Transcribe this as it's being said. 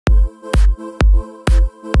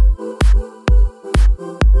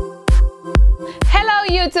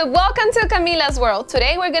YouTube, welcome to Camila's World.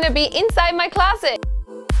 Today we're gonna be inside my closet.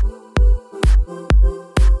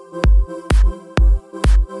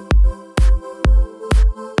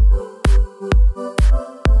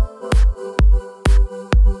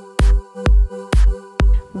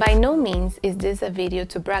 By no means is this a video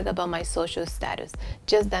to brag about my social status,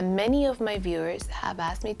 just that many of my viewers have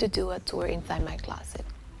asked me to do a tour inside my closet.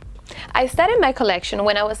 I started my collection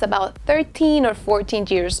when I was about 13 or 14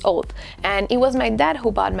 years old, and it was my dad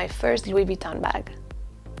who bought my first Louis Vuitton bag.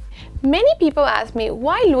 Many people ask me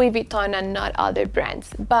why Louis Vuitton and not other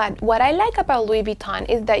brands, but what I like about Louis Vuitton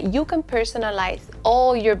is that you can personalize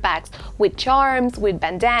all your bags with charms, with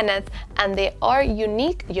bandanas, and they are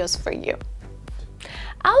unique just for you.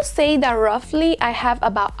 I'll say that roughly I have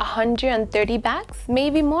about 130 bags,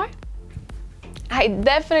 maybe more. I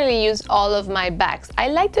definitely use all of my bags. I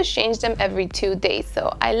like to change them every 2 days,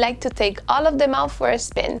 so I like to take all of them out for a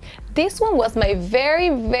spin. This one was my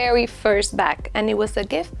very first bag, and it was a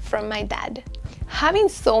gift from my dad. Having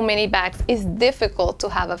so many bags is difficult to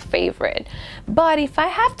have a favorite, but if I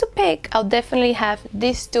have to pick, I'll definitely have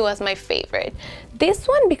these two as my favorite. This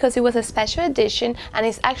one because it was a special edition and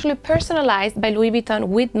it's actually personalized by Louis Vuitton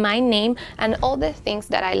with my name and all the things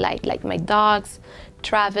that I like my dogs,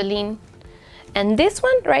 traveling. And this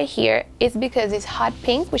one right here is because it's hot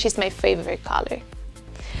pink, which is my favorite color.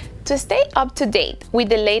 To stay up to date with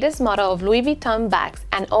the latest model of Louis Vuitton bags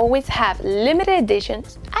and always have limited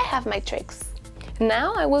editions, I have my tricks.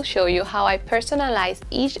 Now I will show you how I personalize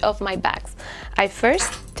each of my bags. I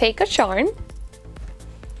first take a charm,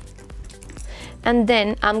 and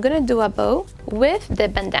then I'm gonna do a bow with the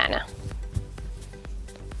bandana.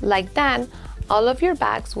 Like that, all of your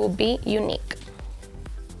bags will be unique.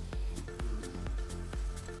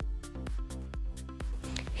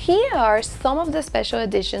 Here are some of the special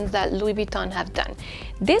editions that Louis Vuitton have done.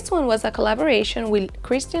 This one was a collaboration with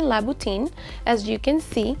Christian Louboutin. As you can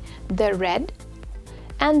see, the red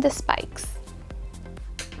and the spikes.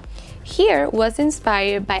 Here was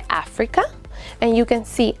inspired by Africa, and you can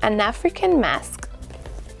see an African mask.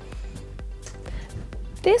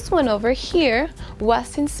 This one over here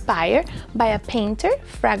was inspired by a painter,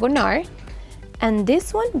 Fragonard, and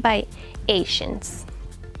this one by Asians.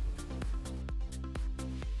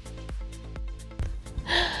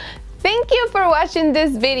 Thank you for watching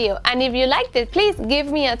this video, and if you liked it, please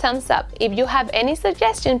give me a thumbs up. If you have any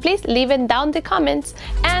suggestion, please leave it down in the comments,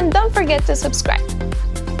 and don't forget to subscribe.